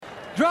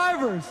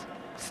Drivers,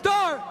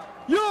 start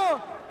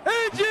your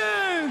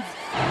engines!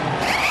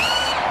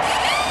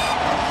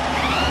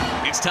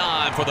 It's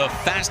time for the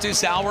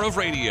fastest hour of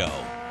radio,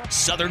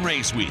 Southern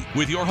Race Week,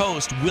 with your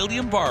host,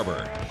 William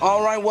Barber.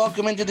 All right,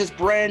 welcome into this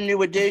brand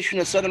new edition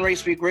of Southern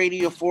Race Week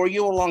Radio for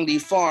you along the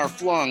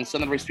far-flung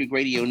Southern Race Week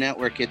Radio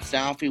Network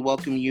itself. We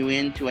welcome you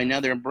into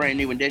another brand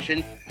new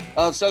edition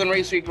of Southern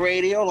Race Week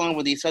Radio along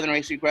with the Southern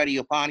Race Week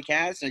Radio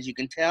podcast. As you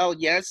can tell,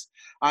 yes,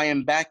 I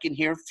am back in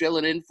here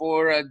filling in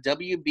for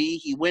WB.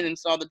 He went and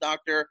saw the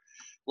doctor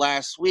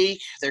last week.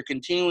 They're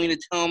continuing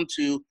to tell him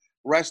to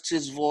rest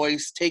his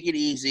voice, take it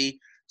easy.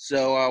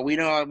 So we're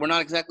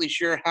not exactly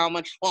sure how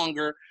much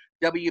longer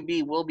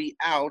WB will be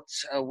out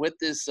with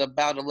this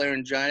bout of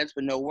laryngitis,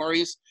 but no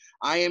worries.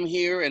 I am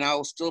here, and I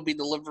will still be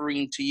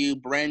delivering to you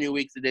brand new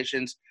week's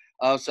editions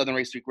of Southern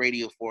Race Week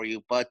Radio for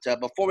you. But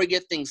before we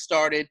get things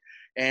started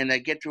and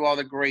get through all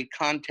the great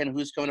content,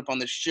 who's coming up on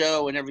the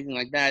show and everything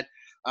like that,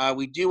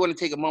 we do want to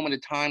take a moment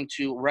of time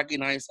to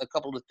recognize a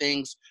couple of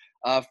things.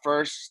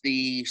 First,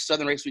 the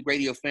Southern Race Week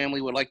Radio family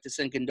would like to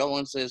send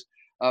condolences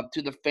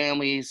to the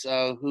families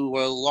who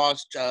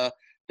lost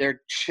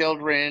their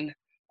children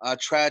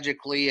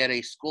tragically at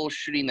a school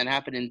shooting that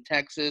happened in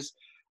Texas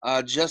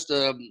just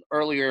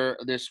earlier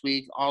this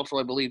week. Also,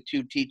 I believe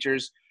 2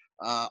 teachers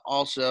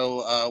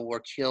also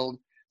were killed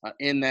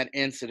in that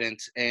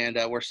incident, and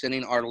we're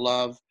sending our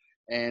love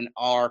and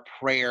our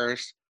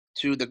prayers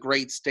to the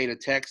great state of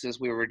Texas.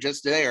 We were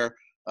just there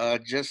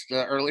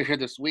earlier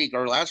this week,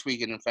 or last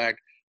weekend, in fact,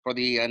 for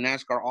the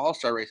NASCAR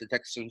All-Star race at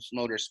Texas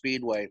Motor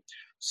Speedway.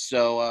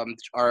 So,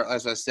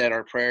 as I said,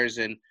 our prayers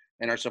and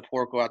our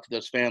support go out to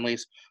those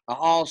families.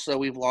 Also,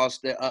 we've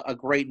lost a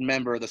great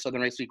member of the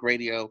Southern Race Week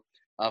Radio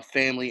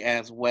family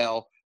as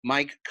well,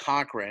 Mike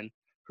Cochran,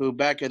 who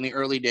back in the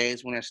early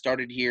days when I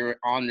started here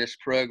on this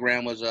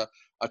program was a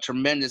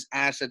tremendous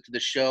asset to the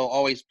show,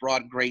 always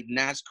brought great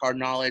NASCAR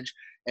knowledge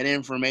and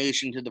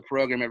information to the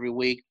program every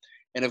week.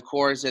 And, of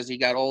course, as he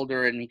got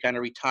older and he kind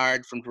of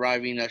retired from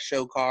driving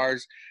show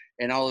cars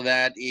and all of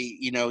that,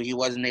 he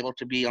wasn't able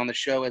to be on the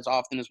show as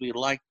often as we'd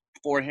like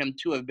for him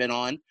to have been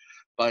on.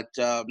 But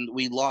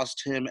we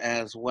lost him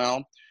as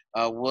well.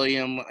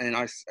 William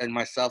and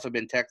myself have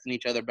been texting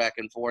each other back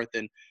and forth,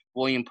 and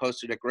William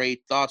posted a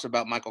great thoughts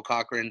about Michael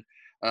Cochran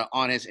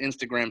on his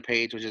Instagram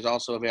page, which is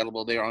also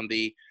available there on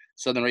the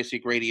Southern Race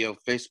Week Radio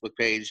Facebook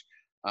page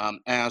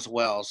as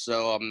well.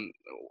 So,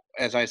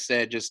 as I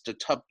said, just a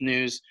tough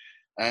news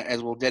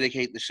as we'll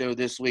dedicate the show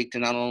this week to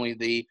not only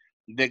the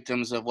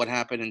victims of what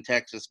happened in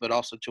Texas, but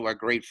also to our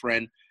great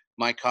friend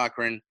Mike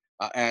Cochran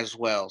as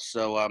well.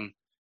 So,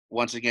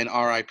 once again,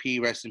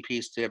 RIP, rest in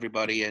peace to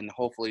everybody, and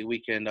hopefully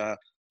we can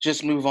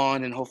just move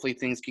on, and hopefully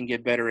things can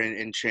get better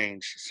and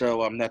change.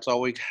 So that's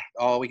all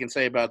we can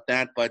say about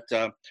that.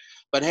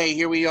 But hey,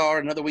 here we are,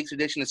 another week's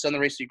edition of Southern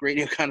Race Week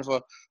Radio. Kind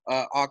of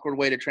a awkward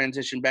way to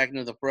transition back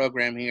into the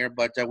program here,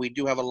 but we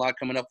do have a lot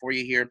coming up for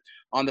you here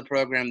on the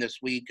program this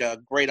week.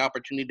 Great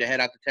opportunity to head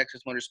out to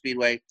Texas Motor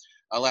Speedway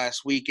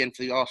last weekend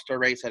for the All-Star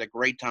race. Had a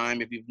great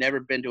time. If you've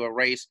never been to a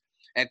race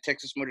at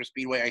Texas Motor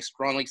Speedway, I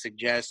strongly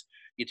suggest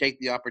you take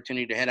the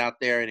opportunity to head out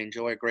there and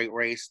enjoy a great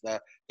race. The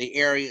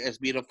area is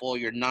beautiful.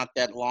 You're not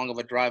that long of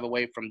a drive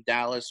away from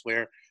Dallas,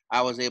 where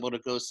I was able to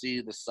go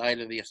see the site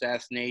of the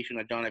assassination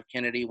of John F.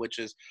 Kennedy, which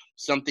is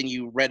something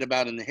you read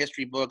about in the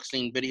history books,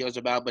 seen videos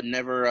about, but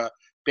never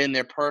been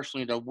there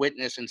personally to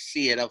witness and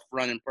see it up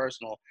front and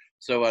personal.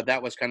 So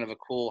that was kind of a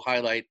cool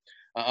highlight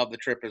of the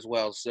trip as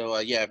well. So,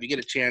 yeah, if you get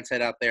a chance,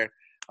 head out there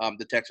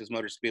to Texas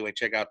Motor Speedway,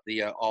 check out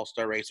the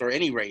All-Star race or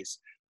any race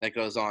that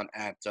goes on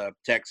at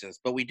Texas.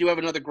 But we do have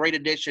another great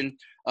edition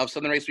of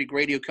Southern Race Week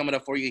Radio coming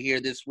up for you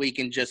here this week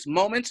in just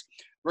moments.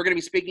 We're going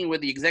to be speaking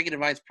with the Executive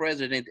Vice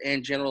President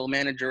and General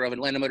Manager of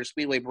Atlanta Motor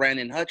Speedway,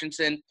 Brandon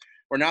Hutchinson.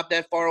 We're not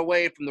that far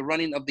away from the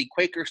running of the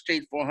Quaker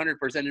State 400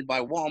 presented by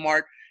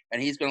Walmart,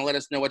 and he's going to let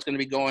us know what's going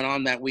to be going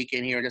on that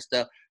weekend here in just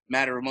a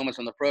matter of moments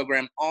on the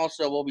program.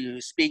 Also, we'll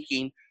be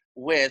speaking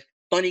with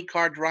funny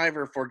car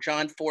driver for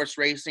John Force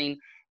Racing,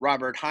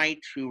 Robert Height,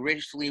 who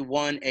recently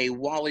won a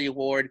Wally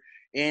Award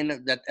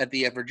at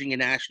the Virginia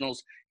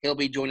Nationals. He'll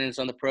be joining us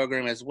on the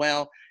program as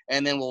well.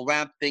 And then we'll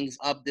wrap things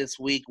up this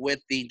week with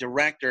the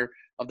director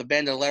of the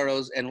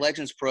Bandoleros and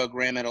Legends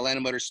program at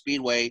Atlanta Motor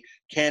Speedway,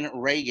 Ken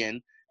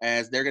Reagan,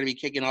 as they're going to be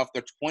kicking off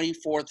their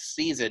 24th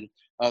season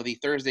of the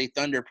Thursday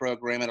Thunder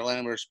program at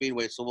Atlanta Motor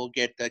Speedway. So we'll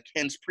get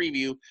Ken's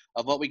preview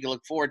of what we can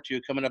look forward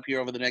to coming up here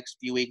over the next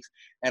few weeks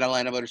at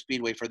Atlanta Motor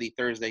Speedway for the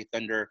Thursday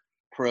Thunder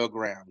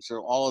program.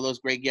 So all of those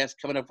great guests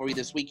coming up for you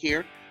this week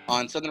here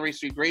on Southern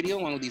Race Week Radio,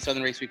 along with the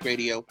Southern Race Week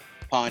Radio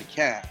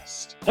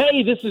podcast.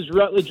 Hey, this is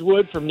Rutledge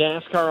Wood from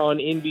NASCAR on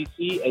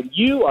NBC, and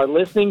you are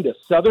listening to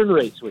Southern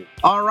Race Week.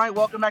 All right,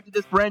 welcome back to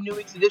this brand new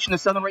week's edition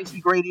of Southern Race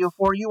Week Radio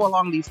for you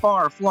along the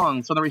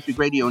far-flung Southern Race Week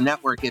Radio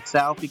network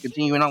itself. We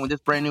continuing on with this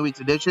brand new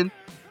week's edition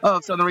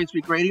of Southern Race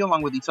Week Radio,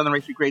 along with the Southern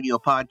Race Week Radio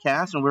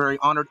podcast, and we're very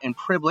honored and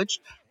privileged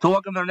to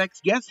welcome our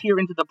next guest here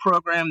into the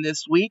program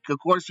this week. Of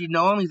course, you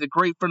know him. He's a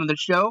great friend of the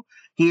show.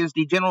 He is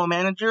the General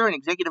Manager and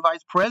Executive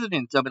Vice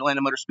President of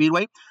Atlanta Motor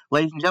Speedway.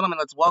 Ladies and gentlemen,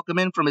 let's welcome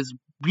in from his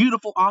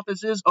beautiful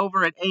offices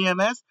over at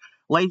AMS.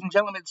 Ladies and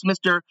gentlemen, it's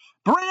Mr.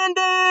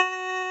 Brandon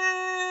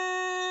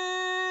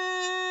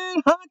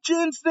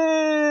Hutchinson.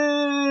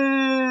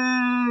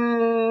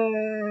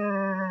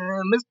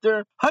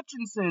 Mr.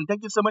 Hutchinson,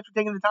 thank you so much for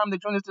taking the time to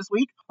join us this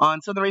week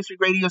on Southern Race Week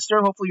Radio,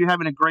 sir. Hopefully you're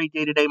having a great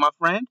day today, my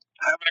friend.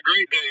 Having a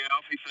great day,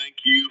 Alfie. Thank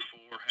you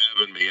for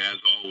having me, as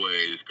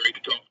always. Great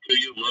to talk to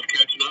you. Love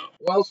catching up.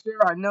 Well, sir,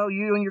 I know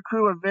you and your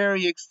crew are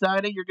very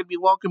excited. You're going to be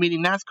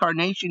welcoming NASCAR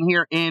Nation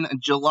here in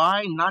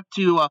July, not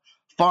too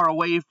far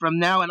away from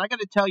now. And I got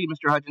to tell you,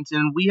 Mr.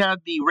 Hutchinson, we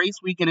had the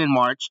race weekend in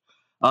March,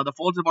 the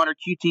Folds of Honor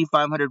QT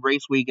 500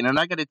 race weekend. And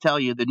I got to tell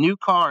you, the new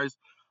cars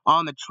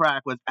on the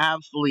track was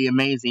absolutely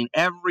amazing.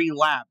 Every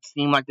lap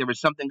seemed like there was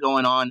something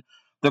going on.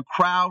 The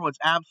crowd was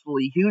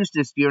absolutely huge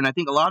this year, and I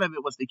think a lot of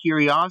it was the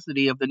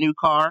curiosity of the new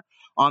car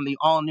on the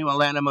all-new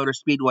Atlanta Motor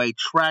Speedway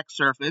track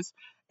surface.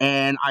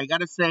 And I got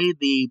to say,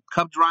 the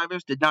Cup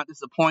drivers did not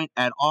disappoint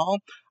at all.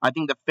 I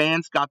think the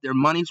fans got their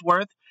money's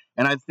worth,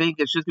 and I think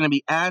it's just going to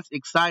be as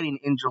exciting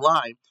in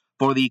July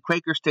for the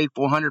Quaker State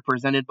 400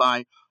 presented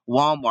by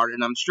Walmart.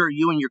 And I'm sure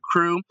you and your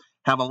crew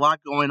have a lot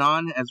going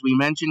on. As we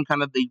mentioned,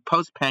 kind of the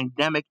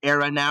post-pandemic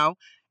era now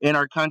in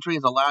our country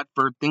has allowed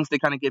for things to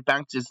kind of get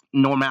back to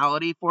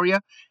normality for you.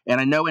 And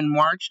I know in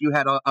March you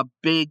had a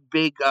big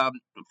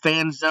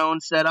fan zone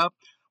set up,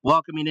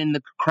 welcoming in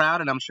the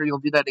crowd, and I'm sure you'll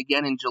do that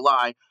again in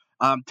July.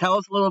 Tell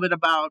us a little bit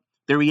about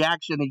the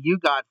reaction that you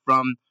got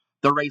from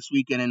the race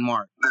weekend in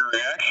March. The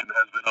reaction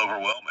has been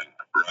overwhelming,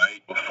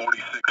 right? With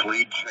 46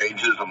 lead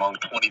changes among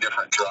 20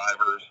 different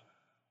drivers,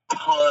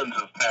 tons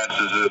of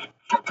passes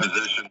for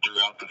position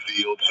throughout the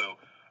field. So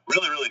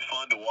really, really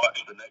fun to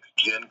watch the next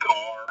gen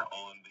car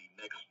on the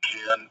next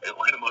gen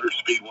Atlanta Motor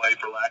Speedway,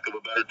 for lack of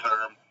a better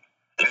term.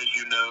 As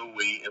you know,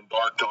 we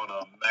embarked on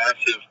a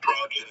massive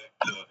project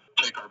to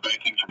take our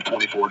banking from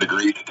 24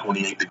 degrees to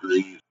 28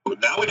 degrees. But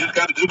now we just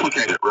got to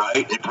duplicate it,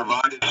 right? It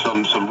provided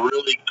some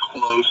really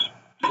close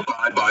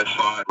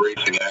side-by-side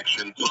racing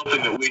action,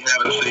 something that we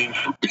haven't seen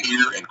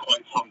here in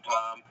quite some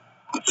time.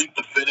 I think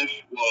the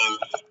finish was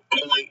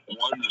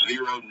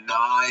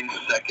 0.109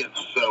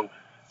 seconds, so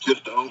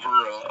just over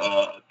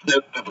a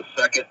tenth of a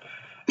second.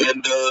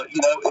 And,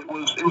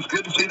 it was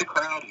good to see the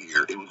crowd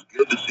here. It was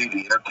good to see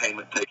the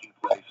entertainment taking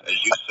place,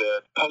 as you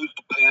said,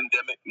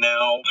 post-pandemic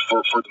now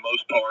for the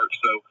most part.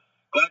 So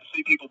glad to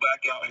see people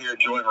back out here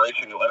enjoying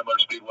racing at Atlanta Motor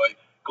Speedway.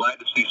 Glad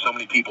to see so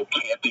many people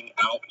camping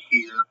out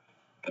here.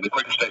 And the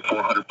Quaker State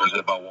 400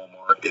 presented by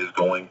Walmart is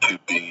going to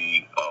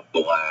be a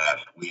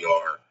blast. We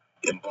are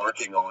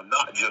embarking on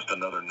not just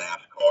another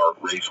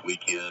NASCAR race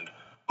weekend,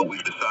 but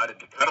we've decided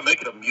to kind of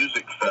make it a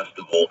music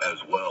festival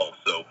as well.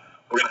 So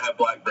we're going to have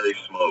Blackberry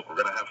Smoke. We're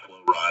going to have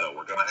Flo Rida.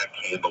 We're going to have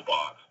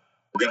Candlebox.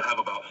 We're going to have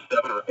about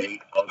 7 or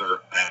 8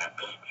 other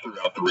acts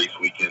throughout the race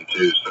weekend,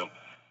 too. So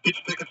get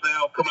your tickets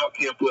now. Come out,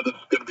 camp with us.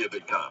 It's going to be a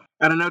big time.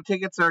 And I know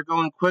tickets are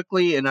going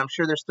quickly, and I'm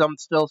sure there's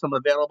still some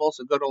available.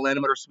 So go to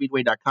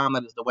AtlantaMotorspeedway.com.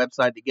 That is the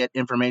website to get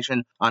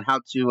information on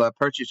how to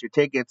purchase your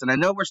tickets. And I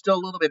know we're still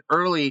a little bit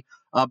early,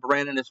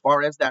 Brandon, as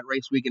far as that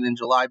race weekend in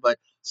July. But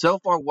so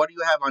far, what do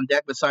you have on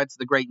deck besides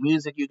the great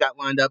music you got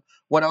lined up?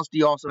 What else do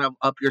you also have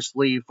up your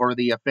sleeve for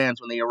the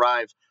fans when they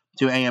arrive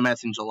to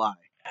AMS in July?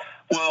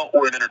 Well,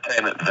 we're an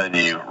entertainment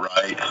venue,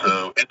 right?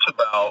 So it's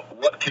about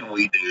what can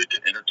we do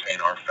to entertain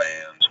our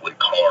fans when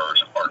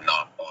cars are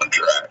not on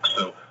track.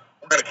 So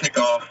we're going to kick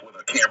off with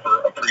a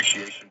camper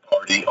appreciation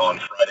party on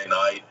Friday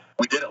night.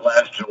 We did it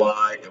last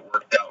July. It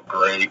worked out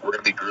great. We're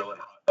going to be grilling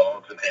hot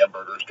dogs and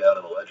hamburgers down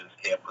in the Legends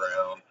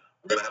Campground.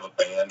 We're going to have a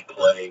band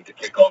playing to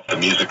kick off the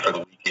music for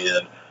the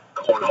weekend,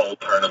 cornhole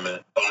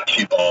tournament,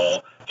 bocce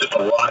ball, just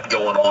a lot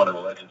going on in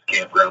the Legends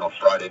Campground on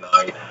Friday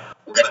night.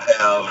 We're going to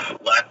have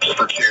laps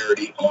for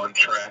charity on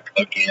track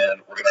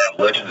again. We're going to have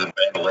Legends and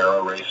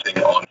Bandolero racing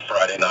on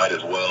Friday night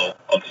as well.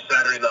 On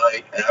Saturday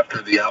night,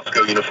 after the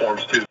Alsco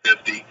Uniforms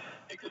 250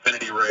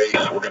 Xfinity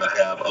race, we're going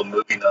to have a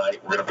movie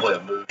night. We're going to play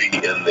a movie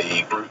in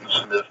the Bruton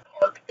Smith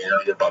Park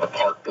area by the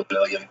Park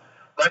Pavilion,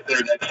 right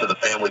there next to the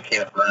family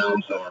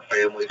campground, so our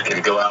families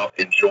can go out,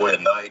 enjoy a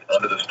night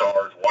under the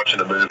stars, watching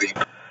a movie.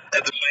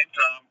 At the same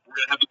time, we're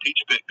going to have the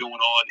Peach Pit going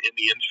on in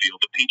the infield.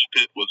 The Peach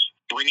Pit was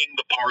bringing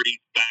the party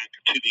back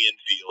to the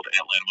infield at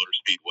Atlanta Motor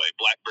Speedway.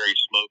 Blackberry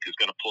Smoke is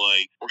going to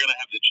play. We're going to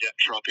have the jet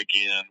truck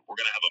again. We're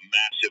going to have a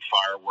massive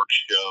fireworks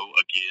show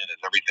again as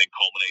everything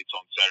culminates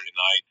on Saturday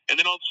night. And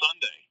then on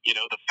Sunday,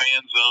 the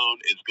fan zone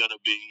is going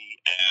to be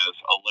as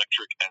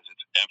electric as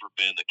it's ever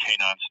been. The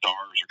K9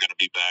 Stars are going to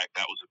be back.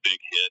 That was a big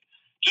hit.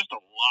 Just a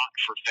lot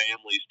for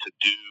families to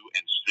do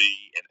and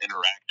see and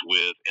interact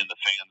with in the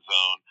fan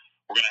zone.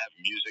 We're going to have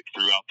music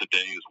throughout the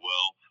day as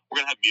well. We're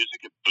going to have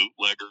music at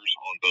Bootleggers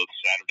on both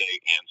Saturday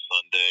and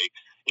Sunday.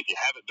 If you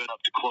haven't been up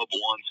to Club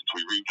One since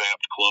we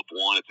revamped Club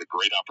One, it's a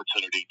great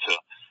opportunity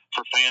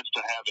for fans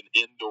to have an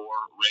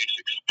indoor race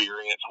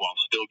experience while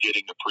still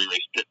getting the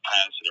pre-race pit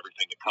pass and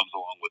everything that comes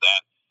along with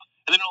that.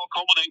 And then it all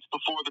culminates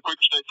before the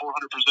Quaker State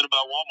 400 presented by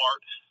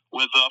Walmart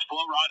with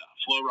Flo Rida.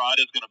 Flo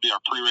Rida is going to be our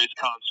pre-race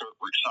concert.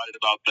 We're excited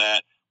about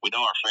that. We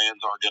know our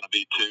fans are going to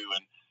be too.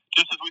 And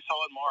just as we saw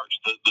in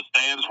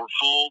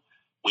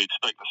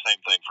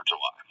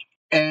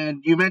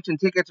you mentioned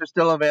tickets are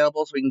still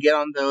available, so we can get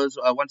on those.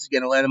 Once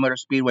again,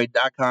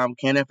 AtlantaMotorspeedway.com.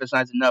 Can't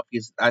emphasize enough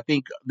because I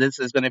think this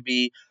is going to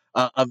be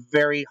a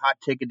very hot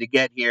ticket to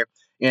get here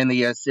in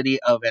the city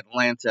of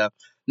Atlanta.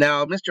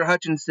 Now, Mr.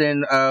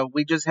 Hutchinson,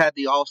 we just had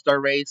the All-Star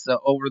race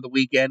over the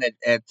weekend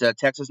at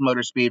Texas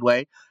Motor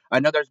Speedway. I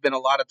know there's been a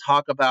lot of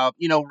talk about,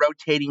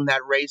 rotating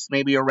that race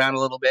maybe around a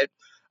little bit.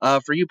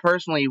 For you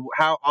personally,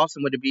 how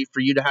awesome would it be for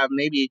you to have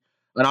maybe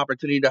an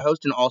opportunity to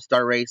host an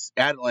all-star race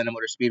at Atlanta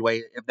Motor Speedway,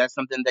 if that's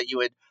something that you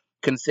would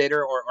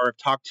consider or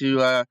talk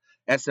to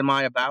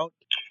SMI about?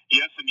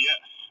 Yes and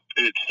yes.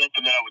 It's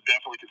something that I would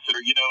definitely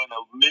consider. In the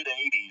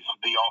mid-'80s,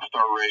 the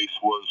All-Star race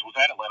was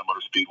at Atlanta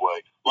Motor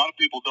Speedway. A lot of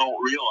people don't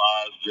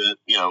realize that,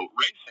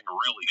 racing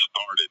really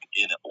started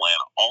in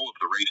Atlanta. All of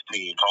the race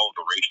teams, all of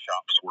the race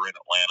shops were in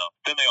Atlanta.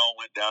 Then they all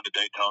went down to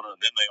Daytona,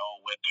 and then they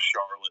all went to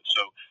Charlotte.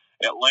 So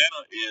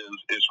Atlanta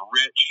is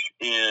rich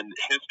in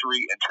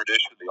history and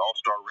tradition. The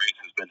All-Star race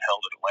has been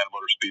held at Atlanta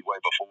Motor Speedway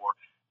before.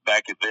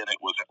 Back then, it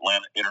was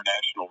Atlanta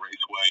International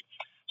Raceway.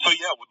 So,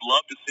 yeah, would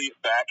love to see it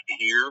back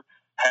here.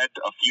 Had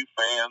a few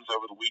fans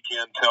over the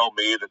weekend tell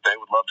me that they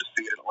would love to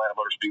see it at Atlanta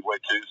Motor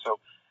Speedway, too.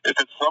 So if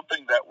it's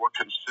something that were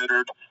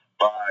considered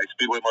by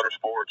Speedway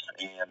Motorsports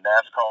and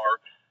NASCAR,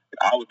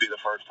 I would be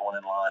the first one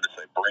in line to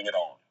say, bring it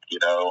on.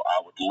 I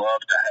would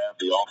love to have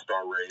the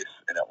All-Star race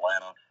in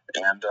Atlanta,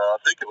 and I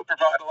think it would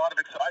provide a lot of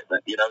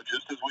excitement,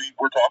 just as we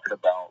were talking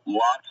about.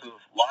 Lots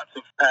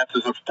of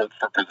passes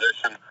for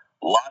position,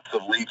 lots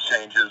of lead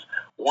changes.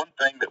 One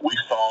thing that we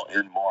saw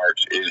in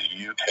March is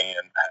you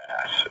can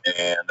pass,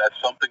 and that's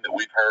something that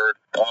we've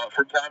heard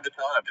from time to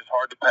time. Just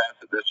hard to pass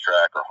at this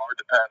track or hard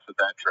to pass at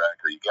that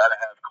track, or you got to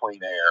have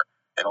clean air.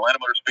 At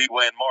Atlanta Motor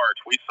Speedway in March,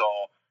 we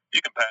saw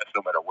you can pass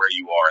no matter where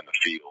you are in the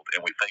field,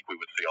 and we think we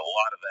would see a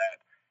lot of that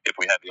if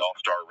we had the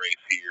All-Star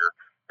race here.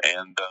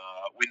 And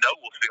we know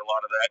we'll see a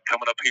lot of that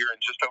coming up here in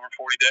just over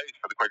 40 days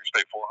for the Quaker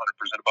State 400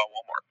 presented by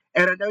Walmart.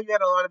 And I know you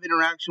had a lot of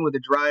interaction with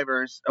the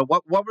drivers.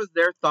 What was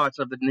their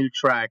thoughts of the new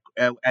track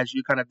as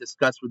you kind of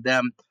discussed with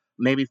them,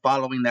 maybe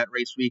following that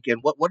race weekend?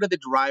 What did the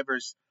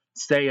drivers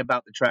say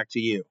about the track to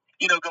you?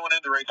 Going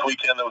into race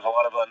weekend, there was a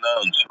lot of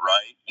unknowns,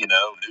 right?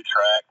 New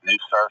track, new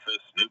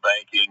surface, new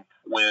banking.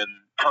 When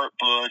Kurt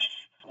Busch,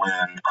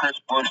 when Chris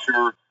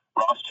Buescher,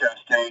 Ross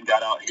Chastain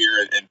got out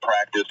here and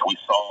practiced, we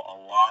saw a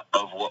lot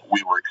of what we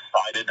were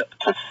excited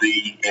to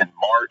see in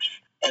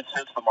March. And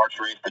since the March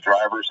race, the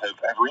drivers have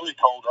really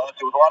told us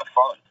it was a lot of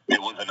fun. It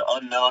was an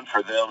unknown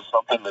for them,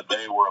 something that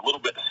they were a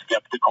little bit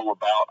skeptical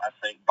about, I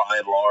think, by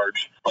and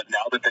large. But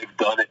now that they've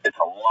done it, it's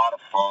a lot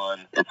of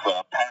fun. It's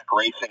pack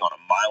racing on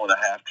a 1.5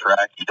 mile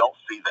track. You don't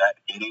see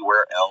that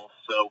anywhere else.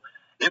 So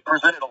it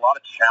presented a lot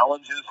of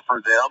challenges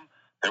for them.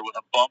 There was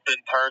a bump in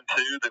turn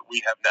 2 that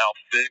we have now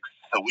fixed.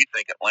 So we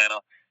think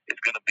Atlanta is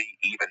going to be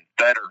even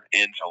better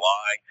in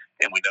July,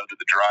 and we know that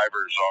the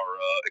drivers are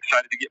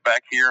excited to get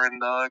back here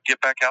and get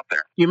back out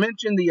there. You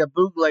mentioned the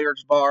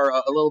Bootleggers Bar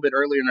a little bit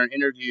earlier in our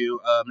interview,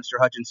 Mr.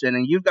 Hutchinson,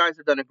 and you guys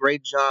have done a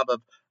great job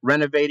of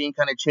renovating,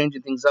 kind of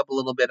changing things up a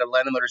little bit at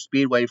Atlanta Motor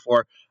Speedway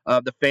for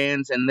the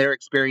fans and their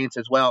experience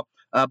as well.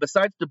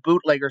 Besides the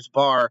Bootleggers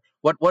Bar,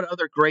 what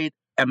other great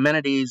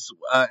amenities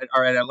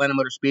are at Atlanta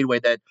Motor Speedway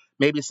that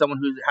maybe someone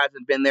who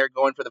hasn't been there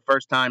going for the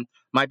first time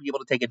might be able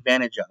to take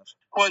advantage of?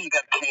 Well, you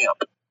got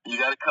camp. You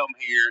got to come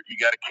here. You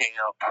got to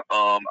camp.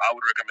 I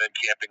would recommend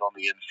camping on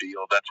the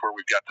infield. That's where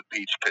we've got the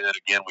beach pit.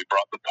 Again, we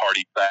brought the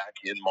party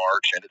back in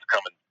March, and it's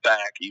coming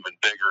back even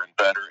bigger and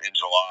better in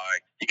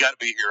July. You got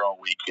to be here all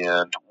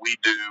weekend. We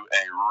do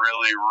a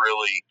really,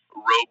 really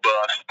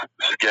robust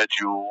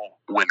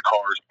schedule when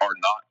cars are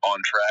not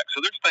on track.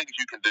 So there's things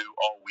you can do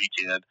all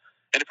weekend.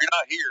 And if you're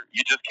not here,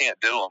 you just can't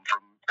do them.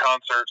 From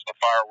concerts to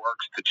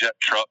fireworks to jet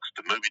trucks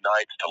to movie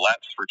nights to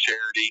laps for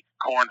charity,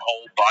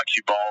 cornhole,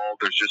 bocce ball.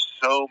 There's just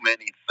so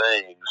many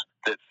things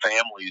that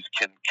families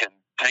can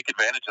take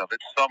advantage of.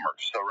 It's summer,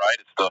 so right,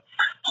 it's the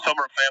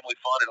summer family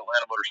fun at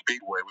Atlanta Motor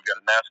Speedway. We've got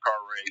a NASCAR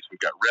race.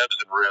 We've got revs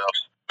and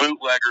riffs.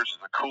 Bootleggers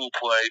is a cool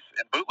place,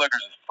 and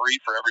Bootleggers is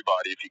free for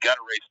everybody. If you got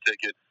a race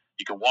ticket,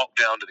 you can walk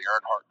down to the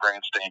Earnhardt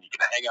Grandstand. You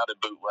can hang out at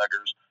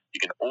Bootleggers.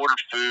 You can order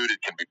food. It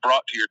can be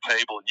brought to your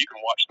table, and you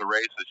can watch the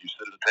race as you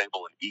sit at the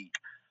table and eat.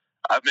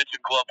 I've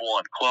mentioned Club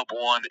One. Club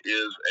One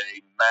is a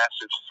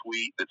massive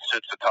suite that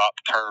sits atop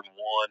turn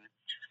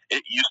 1.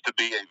 It used to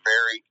be a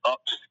very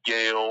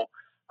upscale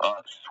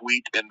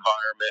suite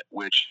environment,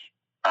 which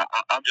I'm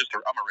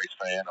a race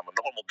fan. I'm a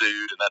normal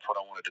dude, and that's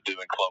what I wanted to do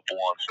in Club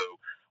One. So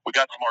we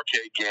got some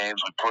arcade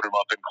games. We put them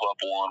up in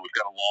Club One. We've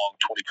got a long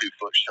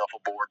 22-foot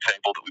shuffleboard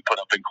table that we put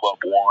up in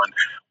Club One.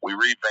 We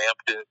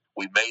revamped it.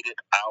 We made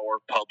it our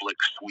public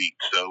suite.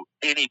 So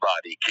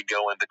anybody can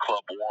go into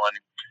Club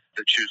One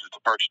that chooses to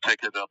purchase a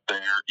ticket up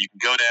there. You can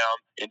go down,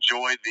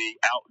 enjoy the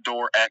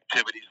outdoor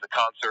activities, the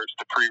concerts,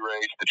 the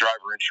pre-race, the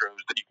driver intros.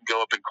 Then you can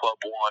go up in Club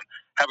One,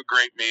 have a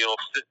great meal,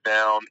 sit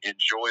down,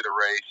 enjoy the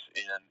race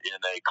in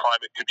a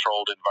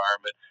climate-controlled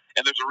environment.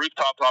 And there's a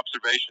rooftop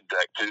observation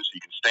deck, too, so you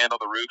can stand on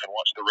the roof and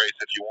watch the race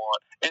if you want.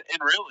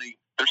 And really,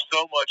 there's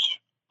so much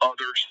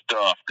other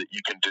stuff that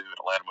you can do at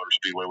Atlanta Motor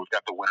Speedway. We've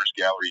got the Winners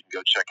Gallery. You can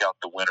go check out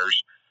the winners.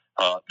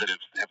 that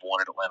have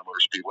won at Atlanta Motor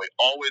Speedway.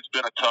 Always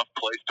been a tough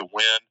place to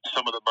win.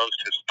 Some of the most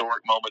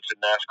historic moments in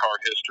NASCAR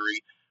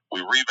history. We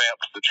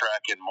revamped the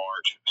track in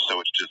March, so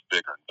it's just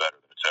bigger and better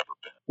than it's ever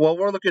been. Well,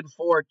 we're looking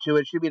forward to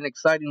it. Should be an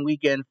exciting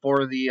weekend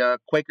for the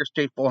Quaker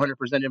State 400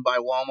 presented by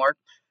Walmart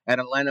at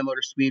Atlanta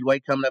Motor Speedway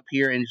coming up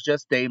here in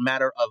just a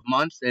matter of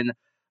months. And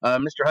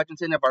Mr.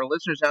 Hutchinson, if our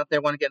listeners out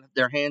there want to get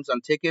their hands on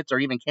tickets or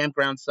even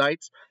campground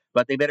sites,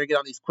 but they better get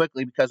on these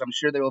quickly because I'm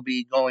sure they will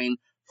be going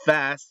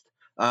fast.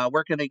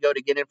 Where can they go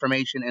to get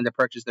information and to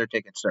purchase their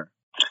tickets, sir?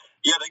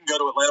 Yeah, they can go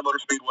to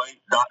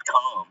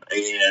AtlantaMotorSpeedway.com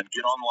and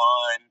get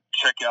online,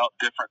 check out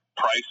different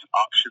price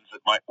options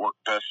that might work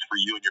best for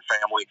you and your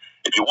family.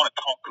 If you want to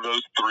talk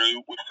those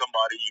through with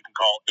somebody, you can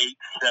call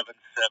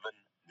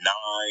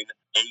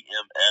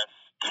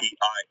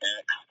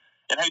 877-9-AMS-TIX.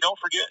 And hey,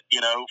 don't forget,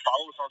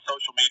 follow us on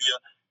social media.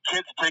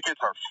 Kids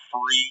tickets are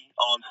free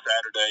on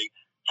Saturday.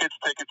 Kids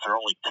tickets are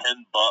only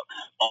 $10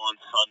 on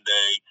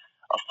Sunday.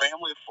 A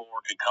family of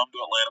four can come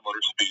to Atlanta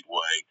Motor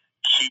Speedway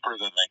cheaper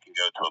than they can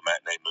go to a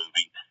matinee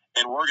movie.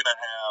 And we're going to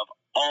have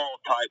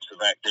all types of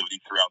activity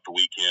throughout the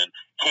weekend.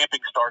 Camping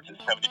starts at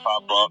 $75.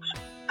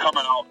 Come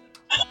out,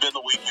 spend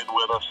the weekend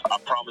with us. I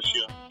promise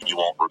you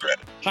won't regret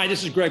it. Hi,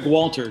 this is Greg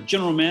Walter,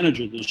 General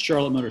Manager of the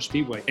Charlotte Motor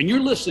Speedway, and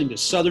you're listening to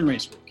Southern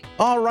Race Week.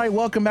 All right,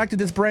 welcome back to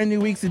this brand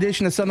new week's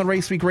edition of Southern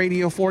Race Week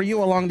Radio for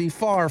you along the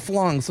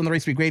far-flung Southern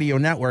Race Week Radio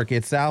Network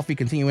itself. We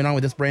continuing on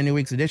with this brand new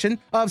week's edition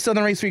of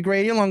Southern Race Week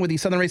Radio along with the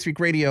Southern Race Week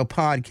Radio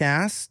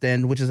podcast,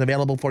 and which is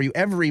available for you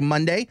every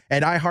Monday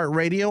at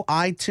iHeartRadio,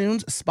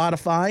 iTunes,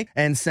 Spotify,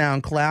 and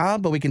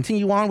SoundCloud. But we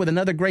continue on with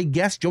another great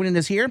guest joining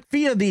us here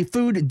via the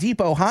Food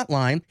Depot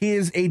hotline. He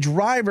is a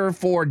driver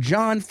for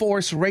John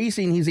Force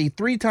Racing. He's a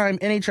three-time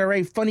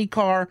NHRA Funny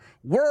Car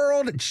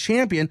World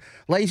Champion.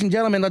 Ladies and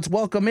gentlemen, let's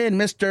welcome in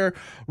Mr.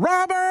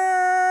 Robert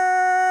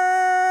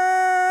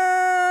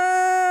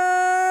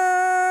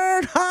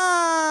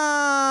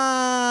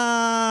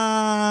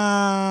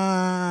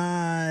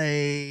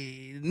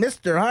Hythe.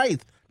 Mr.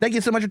 Hythe, thank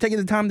you so much for taking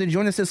the time to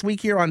join us this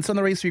week here on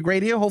Southern Race Week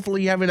Radio.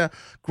 Hopefully you're having a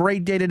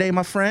great day today,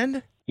 my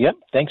friend. Yep,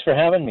 thanks for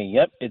having me.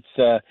 Yep, it's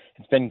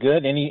been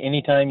good.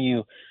 Anytime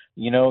you're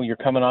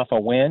coming off a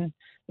win,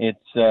 it's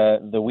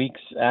the weeks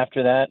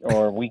after that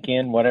or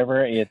weekend,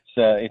 whatever. It's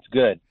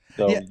good.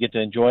 So You get to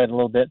enjoy it a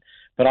little bit.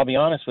 But I'll be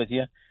honest with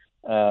you,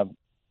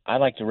 I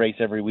like to race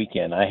every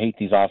weekend. I hate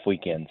these off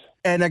weekends.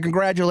 And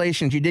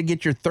congratulations, you did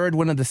get your third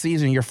win of the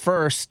season, your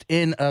first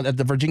in at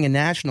the Virginia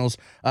Nationals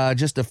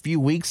just a few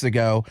weeks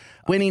ago.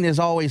 Winning is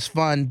always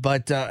fun,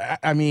 but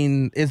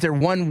is there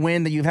one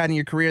win that you've had in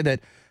your career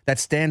that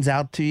stands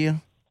out to you?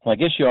 Well, I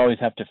guess you always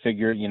have to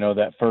figure,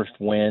 that first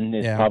win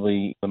is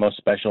probably the most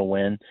special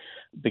win,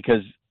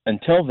 because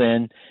until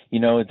then,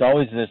 it's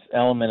always this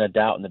element of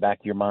doubt in the back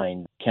of your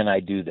mind. Can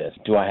I do this?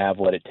 Do I have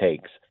what it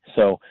takes?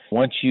 So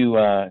once you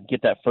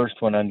get that first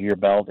one under your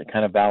belt, it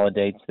kind of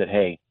validates that,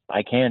 hey,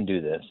 I can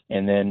do this.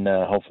 And then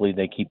hopefully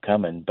they keep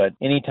coming. But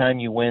anytime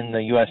you win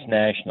the U.S.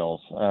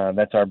 Nationals,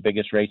 that's our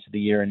biggest race of the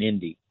year in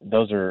Indy.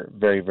 Those are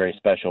very, very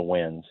special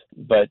wins.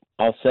 But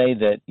I'll say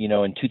that,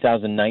 in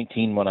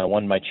 2019 when I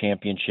won my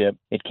championship,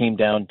 it came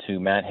down to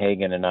Matt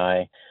Hagan and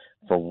I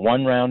for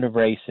one round of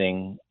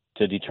racing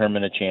to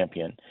determine a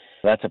champion.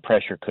 That's a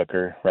pressure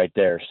cooker right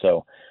there.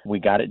 So we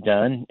got it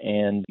done.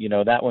 And,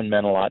 that one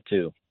meant a lot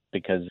too,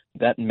 because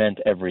that meant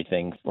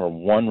everything for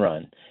one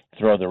run.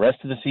 Throw the rest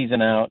of the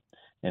season out,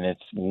 and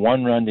it's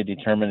one run to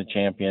determine a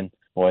champion.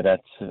 Boy,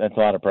 that's a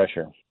lot of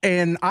pressure.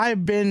 And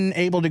I've been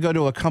able to go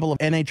to a couple of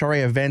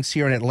NHRA events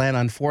here in Atlanta.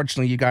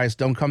 Unfortunately, you guys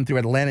don't come through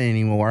Atlanta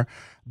anymore.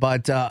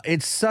 But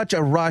it's such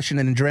a rush and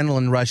an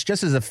adrenaline rush,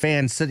 just as a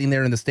fan sitting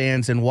there in the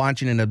stands and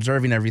watching and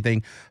observing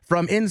everything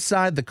from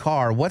inside the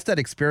car. What's that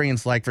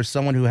experience like for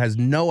someone who has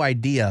no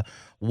idea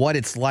what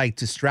it's like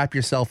to strap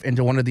yourself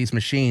into one of these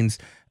machines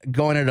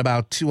going at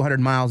about 200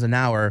 miles an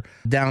hour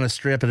down a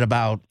strip at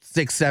about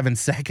 6-7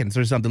 seconds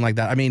or something like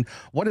that? I mean,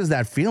 what is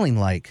that feeling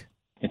like?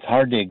 It's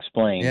hard to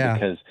explain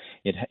because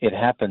it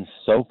happens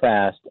so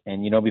fast.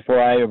 And,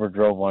 before I ever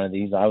drove one of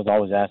these, I was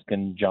always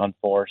asking John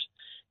Force,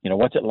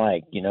 what's it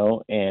like,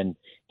 and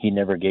he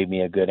never gave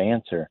me a good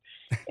answer.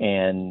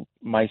 And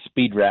my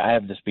I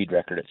have the speed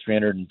record at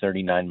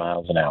 339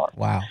 miles an hour.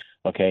 Wow.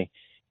 Okay.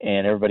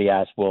 And everybody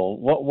asks, well,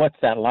 what's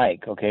that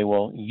like? Okay.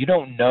 Well, you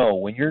don't know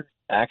when you're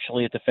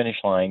actually at the finish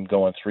line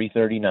going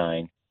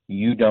 339,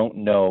 you don't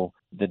know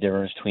the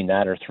difference between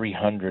that or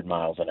 300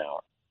 miles an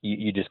hour.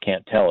 You just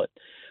can't tell it.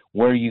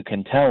 Where you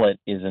can tell it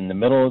is in the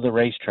middle of the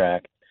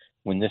racetrack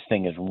when this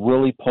thing is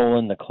really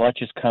pulling, the clutch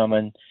is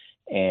coming,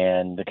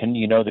 and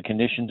the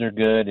conditions are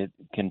good. It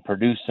can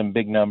produce some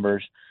big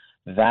numbers.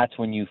 That's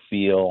when you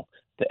feel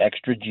the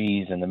extra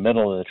G's in the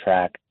middle of the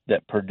track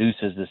that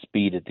produces the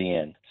speed at the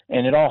end.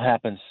 And it all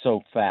happens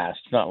so fast.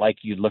 It's not like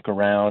you look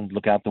around,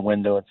 look out the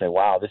window and say,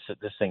 wow, this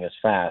thing is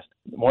fast.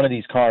 One of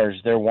these cars,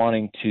 they don't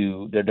want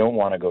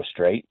to go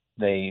straight.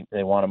 They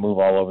want to move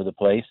all over the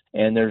place.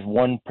 And there's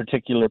one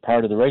particular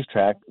part of the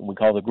racetrack we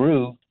call the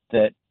groove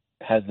that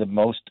has the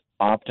most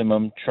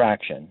optimum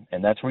traction.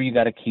 And that's where you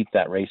got to keep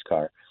that race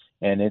car.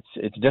 and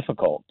it's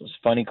difficult. Those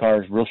funny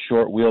cars, real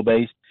short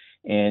wheelbase,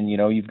 and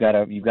you've got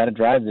to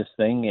drive this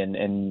thing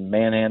and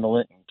manhandle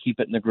it and keep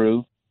it in the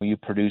groove. You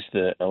produce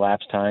the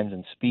elapsed times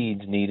and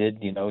speeds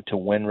needed, to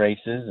win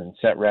races and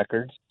set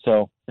records.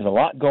 So there's a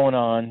lot going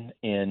on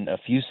in a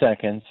few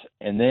seconds.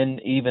 And then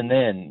even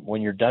then,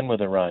 when you're done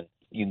with a run,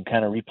 you can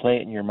kind of replay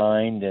it in your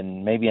mind,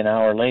 and maybe an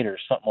hour later,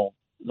 something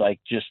will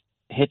just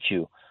hit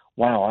you.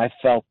 Wow, I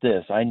felt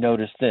this. I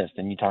noticed this.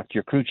 Then you talk to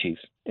your crew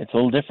chiefs. It's a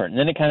little different. And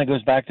then it kind of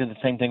goes back to the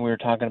same thing we were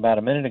talking about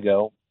a minute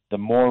ago. The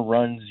more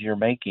runs you're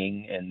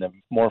making and the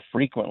more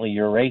frequently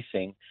you're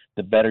racing,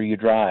 the better you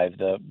drive,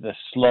 the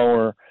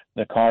slower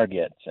the car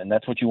gets. And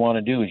that's what you want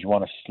to do, is you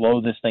want to slow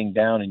this thing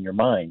down in your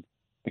mind,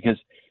 because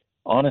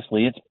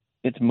honestly,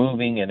 it's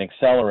moving and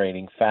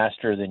accelerating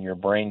faster than your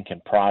brain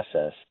can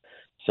process.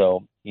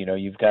 So,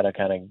 you've got to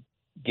kind of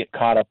get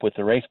caught up with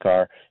the race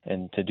car.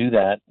 And to do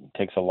that, it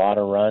takes a lot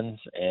of runs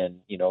and,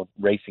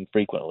 racing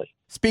frequently.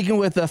 Speaking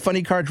with a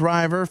funny car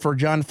driver for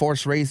John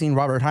Force Racing,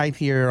 Robert Height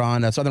here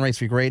on Southern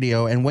Race Week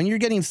Radio. And when you're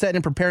getting set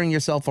and preparing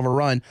yourself for a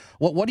run,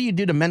 what do you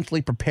do to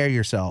mentally prepare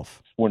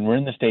yourself? When we're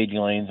in the staging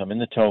lanes, I'm in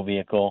the tow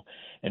vehicle.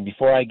 And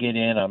before I get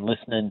in, I'm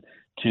listening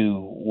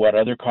to what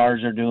other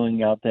cars are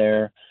doing out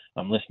there.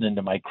 I'm listening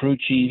to my crew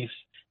chiefs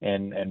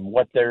and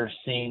what they're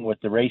seeing with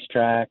the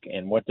racetrack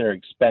and what they're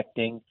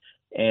expecting.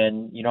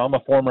 And, I'm a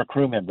former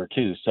crew member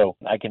too, so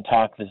I can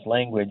talk this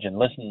language and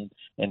listen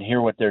and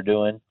hear what they're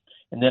doing.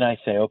 And then I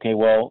say, okay,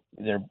 well,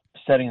 they're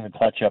setting the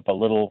clutch up a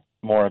little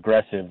more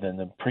aggressive than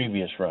the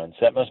previous run.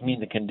 So that must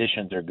mean the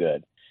conditions are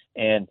good.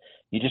 And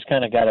you just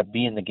kind of got to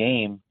be in the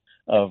game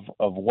of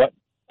what's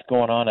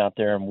going on out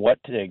there and what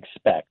to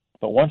expect.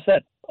 But once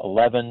that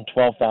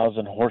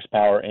 12,000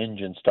 horsepower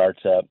engine starts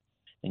up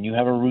and you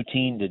have a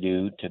routine to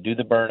do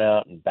the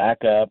burnout and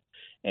back up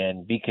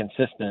and be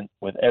consistent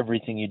with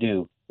everything you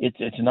do,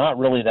 it's not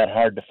really that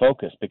hard to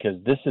focus, because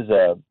this is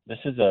a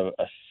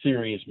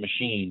serious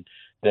machine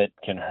that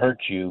can hurt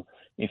you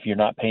if you're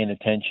not paying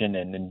attention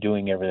and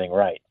doing everything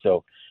right.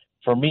 So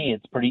for me,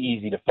 it's pretty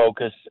easy to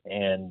focus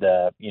and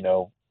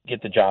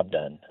get the job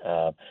done.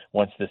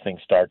 Once this thing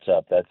starts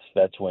up,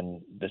 that's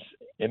when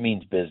it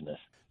means business.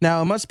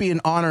 Now, it must be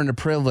an honor and a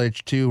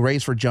privilege to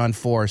race for John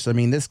Force. I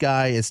mean, this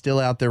guy is still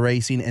out there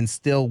racing and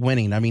still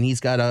winning. I mean, he's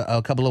got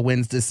a couple of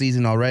wins this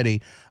season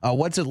already.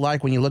 What's it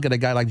like when you look at a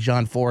guy like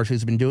John Force,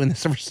 who's been doing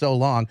this for so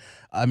long?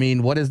 I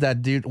mean, what does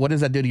that do? What does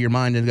that do to your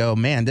mind and go,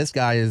 man, this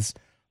guy is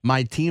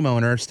my team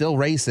owner, still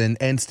racing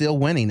and still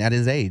winning at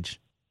his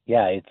age?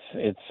 Yeah,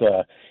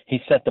 he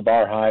set the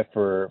bar high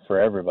for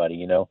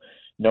everybody. No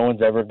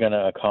one's ever going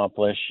to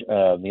accomplish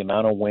the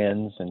amount of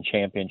wins and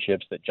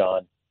championships that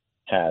John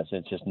has.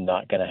 It's just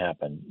not going to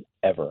happen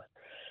ever.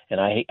 And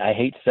I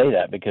hate to say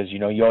that, because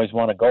you always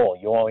want a goal.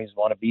 You always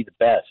want to be the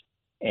best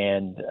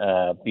and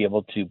be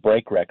able to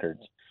break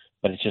records,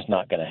 but it's just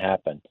not going to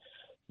happen.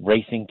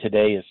 Racing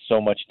today is so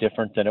much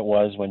different than it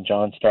was when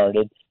John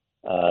started.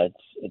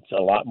 It's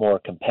a lot more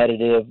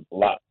competitive, a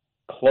lot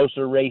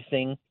closer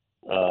racing,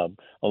 a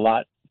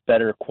lot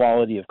better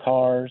quality of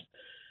cars.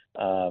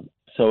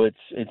 So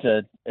it's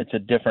a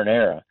different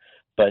era.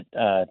 But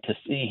to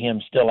see him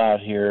still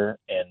out here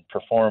and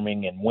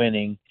performing and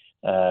winning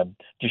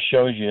just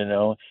shows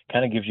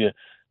kind of gives you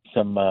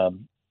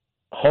some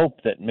hope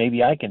that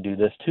maybe I can do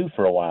this too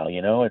for a while.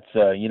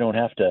 It's you don't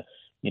have to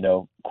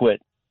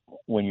quit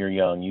when you're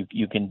young.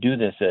 You can do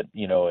this at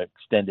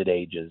extended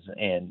ages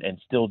and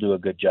still do a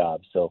good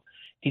job. So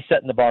he's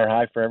setting the bar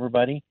high for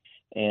everybody,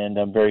 and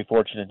I'm very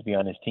fortunate to be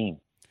on his team.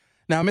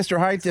 Now, Mr.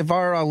 Height, if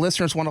our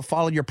listeners want to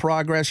follow your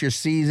progress, your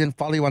season,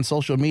 follow you on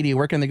social media,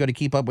 where can they go to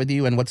keep up with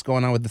you and what's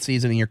going on with the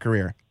season in your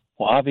career?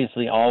 Well,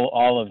 obviously,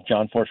 all of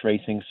John Force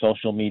Racing's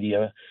social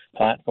media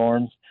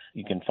platforms.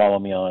 You can follow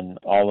me on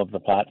all of the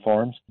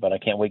platforms, but I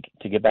can't wait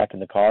to get back in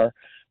the car.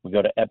 We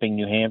go to Epping,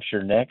 New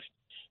Hampshire next,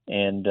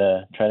 and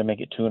try to make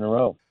it 2 in a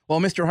row. Well,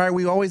 Mr. Height,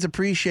 we always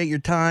appreciate your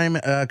time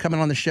coming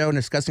on the show and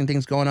discussing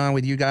things going on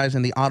with you guys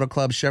in the Auto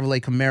Club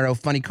Chevrolet Camaro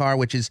Funny Car,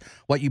 which is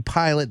what you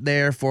pilot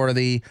there for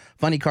the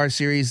Funny Car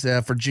Series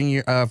for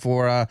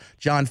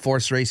John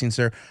Force Racing,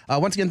 sir.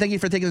 Once again, thank you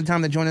for taking the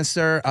time to join us,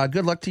 sir.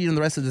 Good luck to you in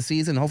the rest of the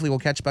season. Hopefully we'll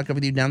catch back up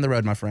with you down the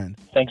road, my friend.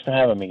 Thanks for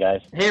having me,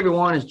 guys. Hey,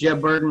 everyone. It's Jeb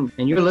Burton,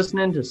 and you're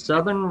listening to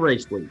Southern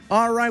Race Week.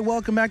 All right,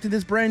 welcome back to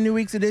this brand new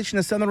week's edition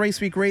of Southern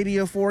Race Week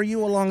Radio for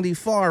you along the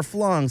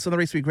far-flung Southern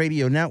Race Week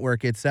Radio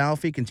Network. It's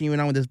Alfie, continuing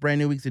on with this brand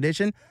new week's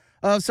edition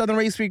of Southern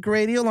Race Week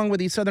Radio, along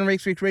with the Southern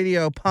Race Week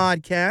Radio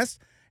podcast.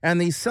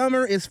 And the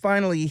summer is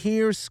finally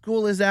here.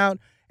 School is out,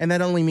 and that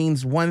only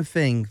means one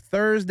thing.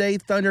 Thursday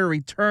Thunder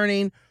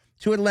returning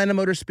to Atlanta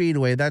Motor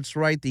Speedway. That's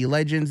right, the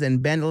Legends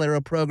and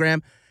Bandolero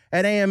program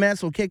at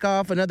AMS will kick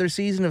off another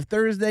season of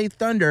Thursday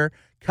Thunder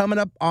coming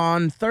up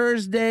on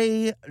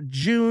Thursday,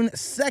 June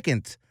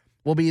 2nd.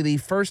 Will be the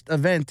first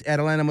event at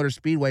Atlanta Motor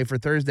Speedway for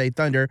Thursday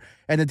Thunder.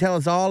 And to tell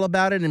us all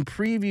about it and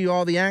preview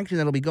all the action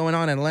that will be going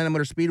on at Atlanta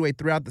Motor Speedway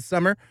throughout the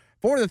summer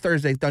for the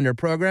Thursday Thunder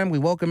program, we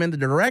welcome in the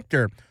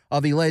director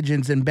of the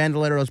Legends and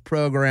Bandoleros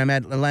program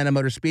at Atlanta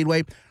Motor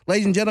Speedway.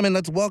 Ladies and gentlemen,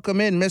 let's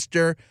welcome in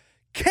Mr.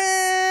 Ken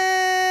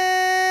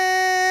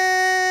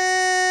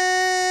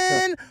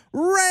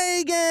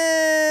Reagan.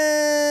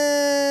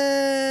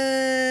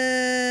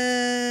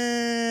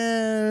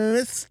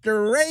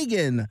 Mr.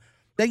 Reagan,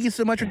 thank you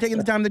so much for taking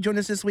the time to join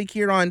us this week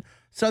here on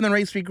Southern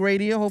Race Week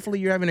Radio. Hopefully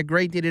you're having a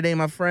great day today,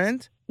 my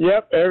friend.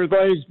 Yep,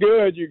 everything's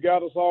good. You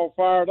got us all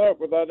fired up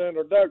with that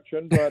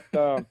introduction,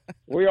 but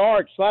we are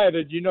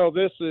excited. You know,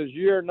 this is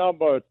year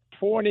number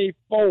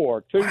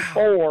 24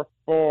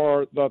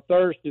 for the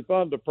Thursday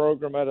Thunder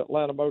program at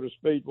Atlanta Motor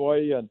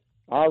Speedway, and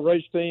our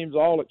race team's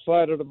all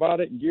excited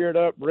about it and geared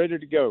up, ready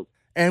to go.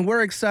 And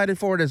we're excited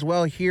for it as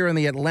well here in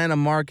the Atlanta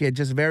market.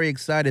 Just very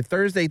excited.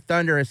 Thursday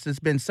Thunder has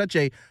just been such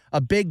a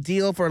big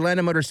deal for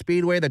Atlanta Motor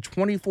Speedway, the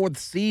 24th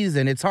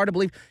season. It's hard to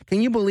believe.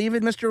 Can you believe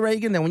it, Mr.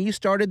 Reagan, that when you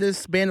started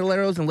this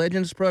Bandoleros and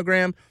Legends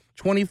program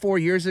 24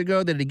 years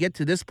ago, that it get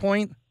to this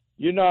point?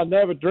 You know, I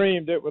never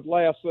dreamed it would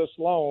last this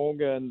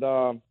long and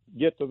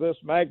get to this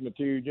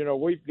magnitude. You know,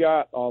 we've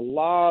got a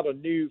lot of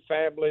new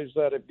families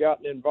that have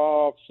gotten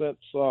involved since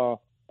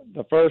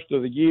the first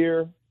of the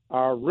year.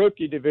 Our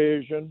rookie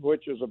division,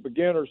 which is a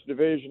beginner's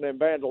division in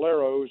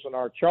Bandoleros, and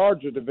our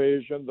Charger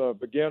division, the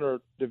beginner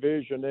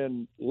division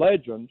in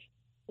Legends,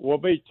 will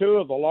be two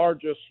of the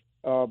largest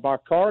by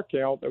car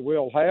count that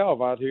we'll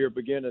have out here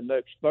beginning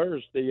next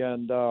Thursday.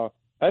 And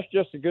that's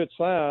just a good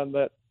sign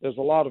that there's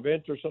a lot of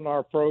interest in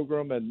our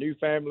program and new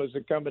families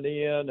are coming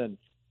in, and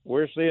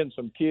we're seeing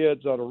some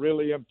kids that are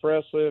really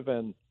impressive,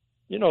 and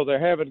you know, they're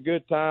having a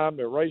good time.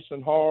 They're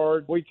racing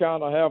hard. We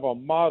kind of have a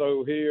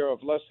motto here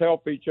of let's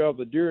help each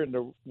other during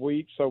the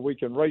week so we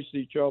can race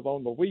each other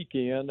on the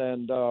weekend.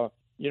 And,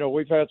 you know,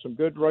 we've had some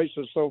good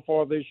races so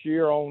far this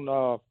year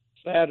on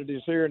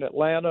Saturdays here in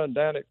Atlanta and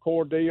down at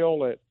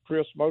Cordele at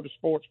Chris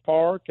Motorsports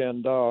Park.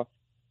 And the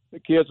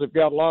kids have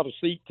got a lot of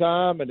seat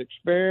time and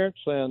experience,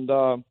 and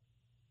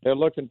they're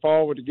looking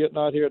forward to getting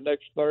out here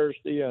next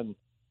Thursday and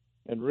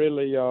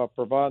really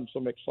providing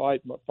some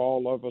excitement for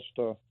all of us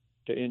to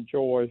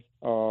enjoy,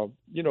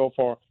 you know,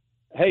 for,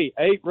 8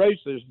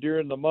 races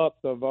during the month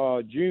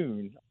of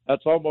June.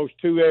 That's almost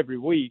 2 every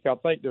week. I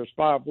think there's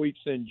 5 weeks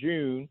in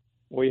June.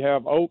 We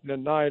have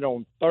opening night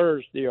on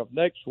Thursday of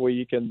next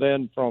week, and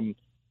then from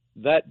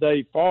that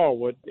day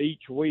forward,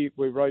 each week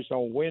we race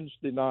on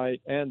Wednesday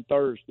night and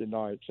Thursday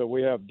night. So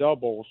we have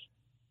doubles,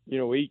 you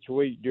know, each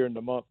week during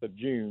the month of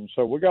June.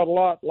 So we got a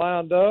lot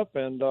lined up,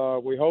 and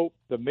we hope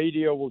the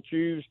media will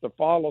choose to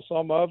follow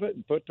some of it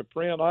and put the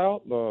print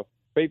out. The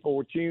people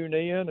will tune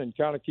in and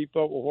kind of keep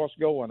up with what's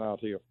going out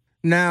here.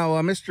 Now,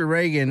 Mr.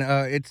 Reagan,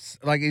 it's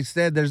like you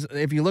said,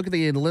 if you look at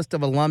the list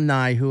of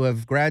alumni who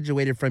have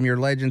graduated from your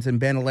Legends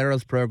and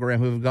Bandoleros program,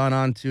 who have gone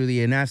on to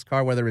the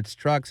NASCAR, whether it's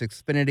trucks,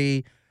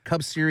 Xfinity,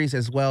 Cup Series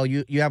as well,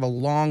 you have a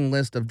long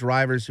list of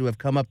drivers who have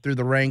come up through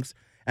the ranks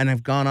and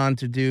have gone on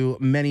to do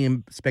many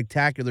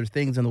spectacular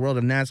things in the world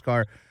of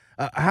NASCAR.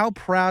 How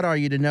proud are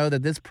you to know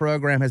that this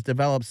program has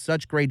developed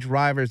such great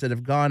drivers that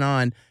have gone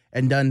on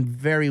and done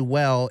very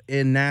well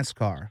in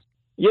NASCAR?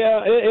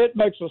 Yeah, it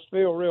makes us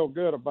feel real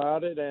good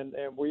about it, and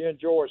we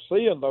enjoy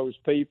seeing those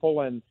people,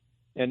 and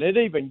it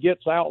even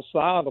gets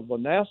outside of the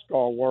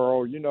NASCAR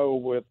world, you know,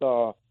 with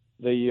the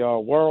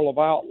World of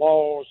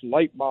Outlaws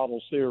late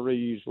model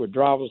series with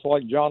drivers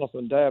like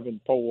Jonathan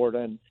Davenport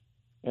and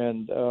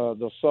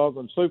the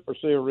Southern Super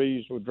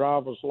Series with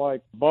drivers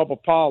like Bubba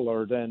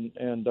Pollard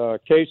and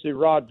Casey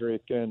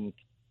Roderick, and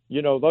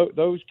you know,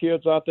 those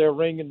kids out there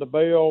ringing the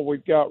bell.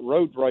 We've got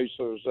road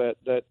racers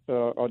that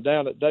are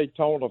down at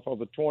Daytona for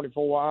the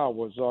 24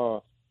 hours.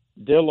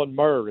 Dylan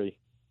Murray.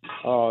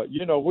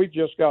 You know, we've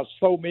just got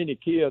so many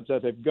kids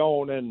that have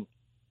gone in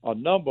a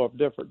number of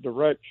different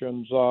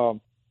directions,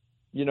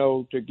 you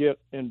know, to get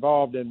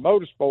involved in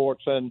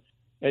motorsports. And,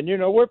 you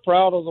know, we're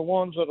proud of the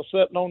ones that are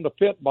sitting on the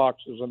pit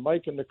boxes and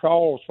making the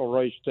calls for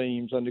race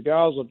teams, and the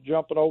guys that are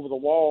jumping over the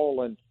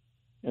wall and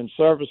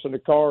servicing the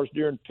cars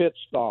during pit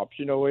stops.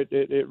 You know,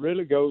 it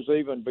really goes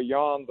even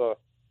beyond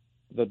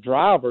the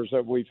drivers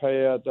that we've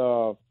had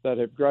that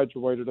have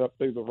graduated up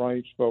through the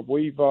ranks. But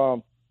we've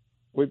got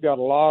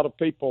a lot of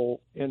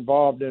people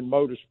involved in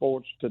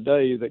motorsports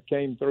today that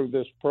came through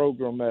this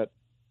program at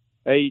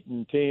 8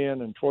 and 10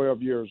 and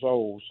 12 years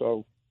old.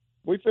 So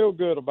we feel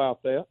good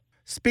about that.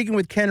 Speaking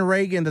with Ken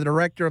Reagan, the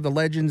director of the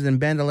Legends and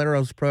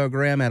Bandoleros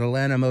program at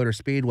Atlanta Motor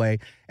Speedway.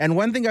 And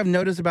one thing I've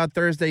noticed about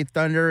Thursday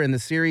Thunder and the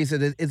series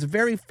is it's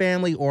very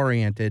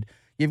family-oriented.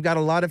 You've got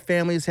a lot of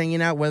families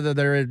hanging out, whether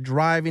they're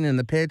driving in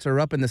the pits or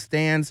up in the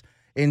stands,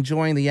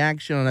 enjoying the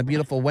action on a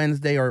beautiful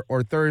Wednesday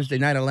or Thursday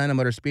night at Atlanta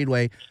Motor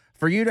Speedway.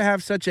 For you to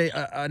have such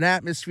an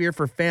atmosphere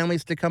for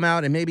families to come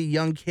out and maybe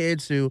young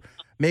kids who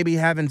maybe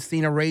haven't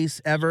seen a race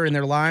ever in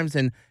their lives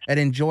and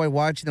enjoy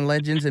watching the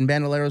Legends and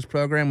Bandoleros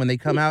program when they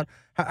come out,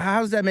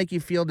 how does that make you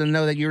feel to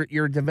know that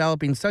you're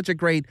developing such a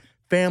great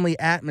family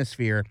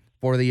atmosphere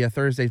for the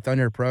Thursday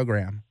Thunder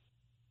program?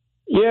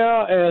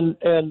 Yeah, and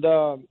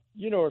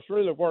you know, it's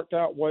really worked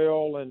out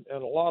well, and a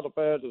lot of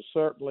that is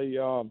certainly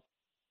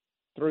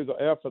through the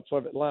efforts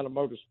of Atlanta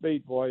Motor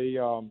Speedway.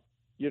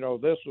 You know,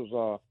 this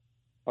was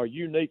a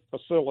unique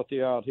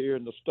facility out here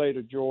in the state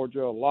of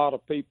Georgia. A lot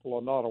of people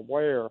are not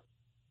aware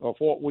of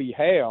what we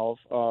have,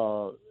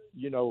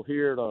 you know,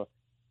 here to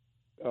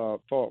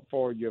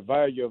for your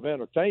value of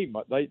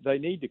entertainment, they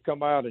need to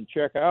come out and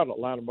check out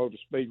Atlanta Motor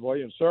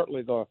Speedway. And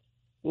certainly the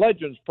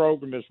Legends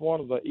program is one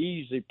of the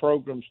easy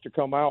programs to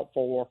come out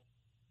for.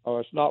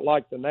 It's not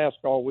like the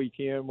NASCAR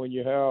weekend when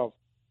you have,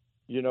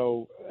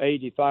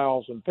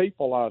 80,000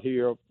 people out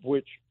here,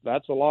 which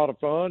that's a lot of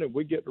fun, and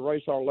we get to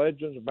race our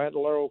Legends and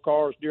Bandolero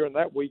cars during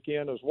that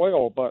weekend as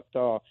well. But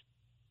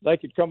they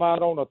could come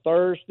out on a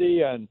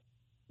Thursday, and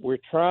we're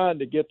trying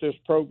to get this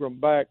program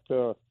back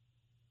to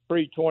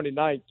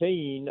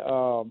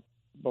pre-2019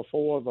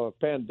 before the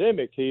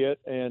pandemic hit,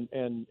 and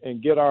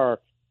get our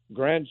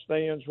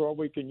grandstands where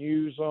we can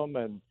use them.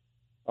 And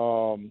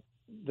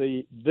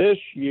this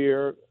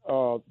year,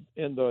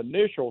 in the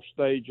initial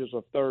stages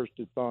of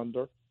Thursday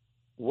Thunder,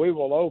 we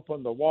will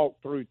open the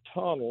walk-through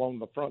tunnel on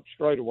the front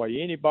straightaway.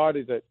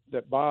 Anybody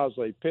that buys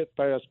a pit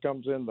pass,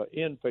 comes in the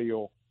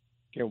infield,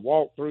 can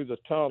walk through the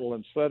tunnel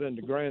and sit in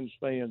the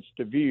grandstands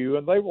to view,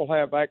 and they will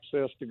have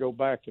access to go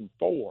back and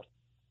forth.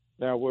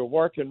 Now, we're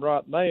working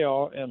right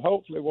now, and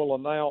hopefully we'll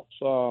announce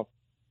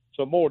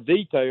some more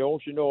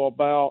details,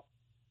 about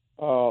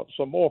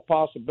some more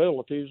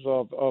possibilities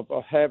of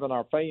having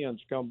our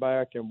fans come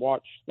back and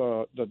watch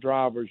the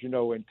drivers,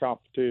 in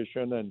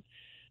competition. And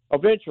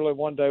eventually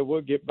one day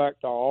we'll get back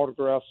to our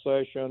autograph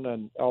session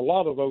and a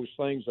lot of those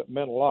things that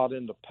meant a lot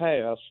in the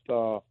past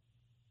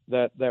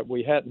that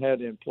we hadn't had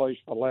in place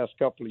for the last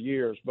couple of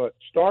years. But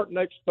start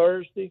next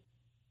Thursday,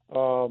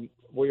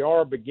 we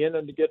are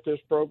beginning to get this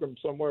program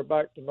somewhere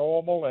back to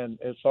normal, and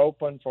it's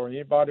open for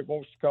anybody who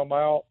wants to come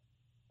out.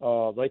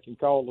 They can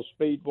call the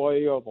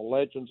Speedway or the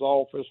Legends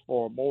office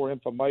for more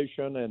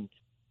information, and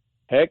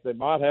heck, they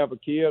might have a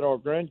kid or a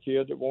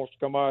grandkid that wants to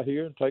come out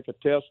here and take a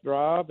test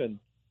drive and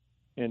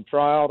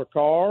try out a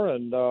car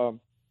and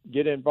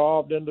get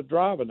involved in the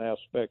driving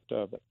aspect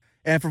of it.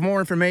 And for more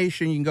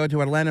information, you can go to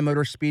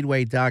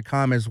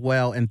AtlantaMotorspeedway.com as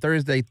well. And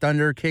Thursday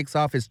Thunder kicks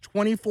off its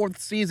 24th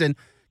season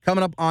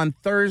coming up on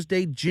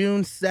Thursday,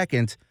 June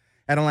 2nd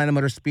at Atlanta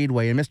Motor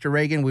Speedway. And Mr.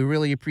 Reagan, we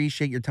really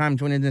appreciate your time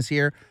joining us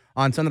here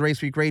on Southern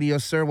Race Week Radio,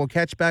 sir. We'll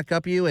catch back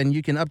up you, and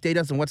you can update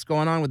us on what's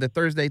going on with the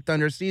Thursday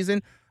Thunder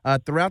season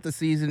throughout the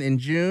season in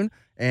June.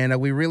 And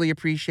we really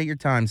appreciate your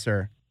time,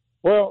 sir.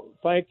 Well,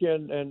 thank you,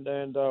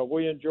 and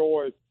we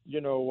enjoy,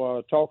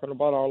 talking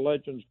about our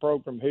Legends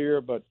program here,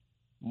 but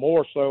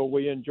more so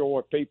we enjoy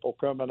people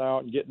coming out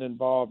and getting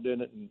involved in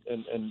it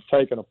and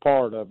taking a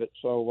part of it.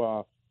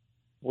 So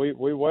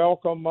we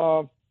welcome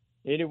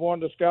anyone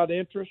that's got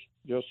interest.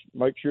 Just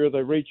make sure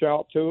they reach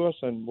out to us,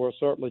 and we'll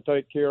certainly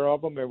take care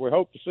of them. And we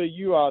hope to see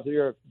you out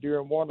here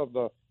during one of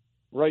the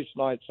race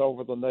nights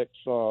over the next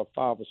 5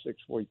 or 6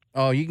 weeks.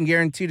 Oh, you can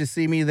guarantee to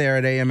see me there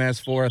at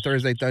AMS for a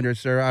Thursday Thunder,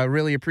 sir. I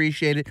really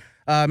appreciate it.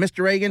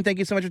 Mr. Reagan, thank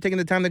you so much for taking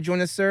the time to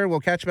join us, sir. We'll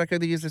catch back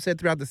with you, as I said,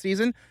 throughout the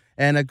season.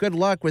 And good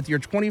luck with your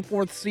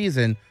 24th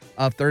season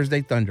of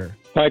Thursday Thunder.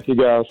 Thank you,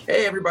 guys.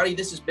 Hey, everybody.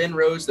 This is Ben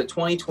Rose, the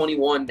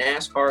 2021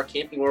 NASCAR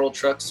Camping World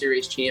Truck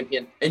Series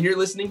champion, and you're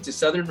listening to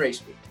Southern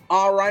Race Week.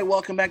 All right,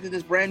 welcome back to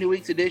this brand new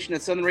week's edition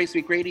of Southern Race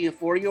Week Radio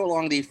for you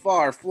along the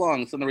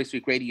far-flung Southern Race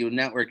Week Radio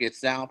Network at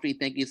Southie.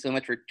 Thank you so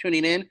much for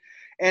tuning in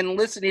and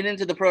listening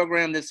into the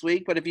program this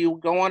week. But if you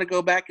want to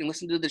go back and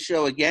listen to the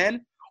show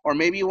again, or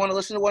maybe you want to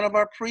listen to one of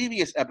our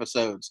previous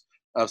episodes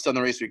of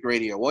Southern Race Week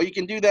Radio, well, you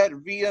can do that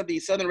via the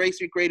Southern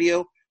Race Week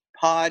Radio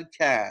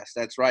podcast.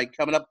 That's right.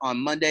 Coming up on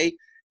Monday,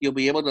 you'll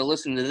be able to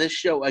listen to this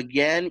show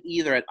again,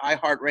 either at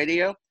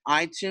iHeartRadio,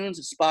 iTunes,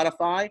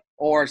 Spotify,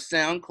 or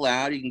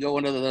SoundCloud. You can go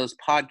into those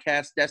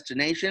podcast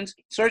destinations,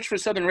 search for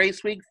Southern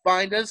Race Week,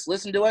 find us,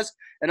 listen to us,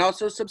 and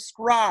also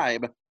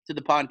subscribe to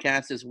the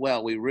podcast as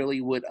well. We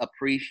really would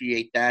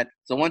appreciate that.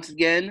 So once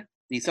again,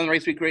 the Southern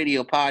Race Week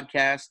Radio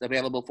podcast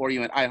available for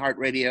you at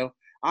iHeartRadio,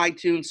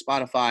 iTunes,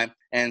 Spotify,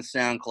 and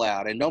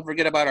SoundCloud. And don't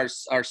forget about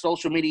our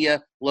social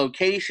media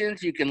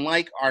locations. You can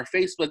like our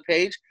Facebook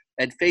page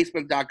at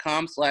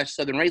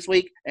facebook.com/Southern Race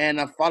Week, and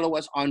follow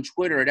us on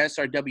Twitter at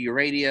SRW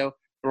Radio.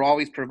 We're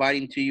always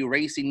providing to you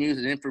racing news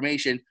and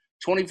information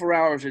 24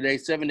 hours a day,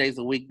 7 days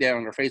a week there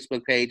on our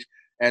Facebook page,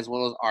 as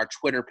well as our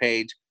Twitter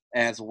page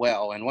as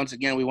well. And once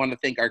again, we want to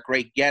thank our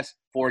great guest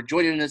for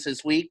joining us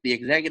this week, the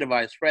Executive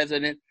Vice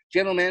President,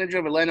 General Manager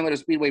of Atlanta Motor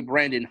Speedway,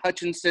 Brandon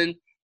Hutchinson,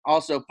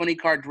 also funny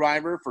car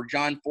driver for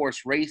John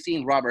Force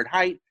Racing, Robert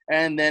Height,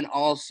 and then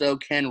also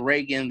Ken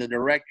Reagan, the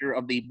Director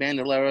of the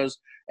Bandoleros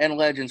and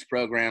Legends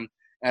program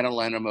at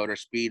Atlanta Motor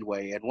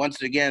Speedway. And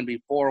once again,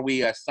 before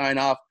we sign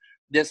off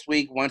this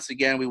week, once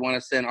again, we want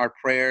to send our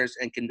prayers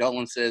and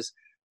condolences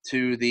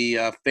to the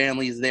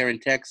families there in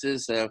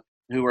Texas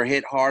who were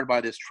hit hard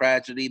by this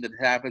tragedy that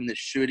happened, this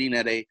shooting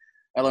at a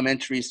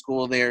elementary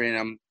school there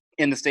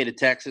in the state of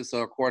Texas.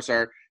 So, of course,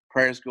 our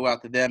prayers go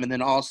out to them. And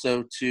then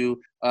also to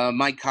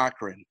Mike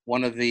Cochran,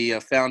 one of the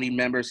founding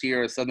members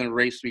here at Southern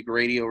Race Week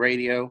Radio.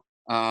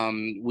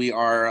 We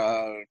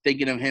are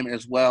thinking of him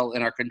as well,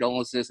 and our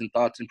condolences and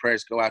thoughts and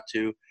prayers go out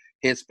to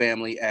his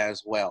family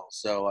as well.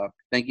 So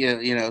thank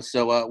you.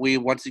 So we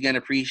once again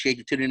appreciate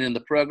you tuning in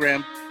the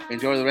program.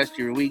 Enjoy the rest of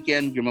your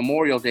weekend, your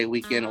Memorial Day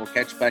weekend. We'll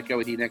catch back up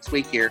with you next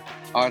week here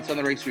on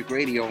Southern Race Week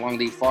Radio along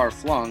the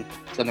far-flung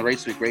Southern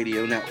Race Week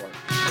Radio Network.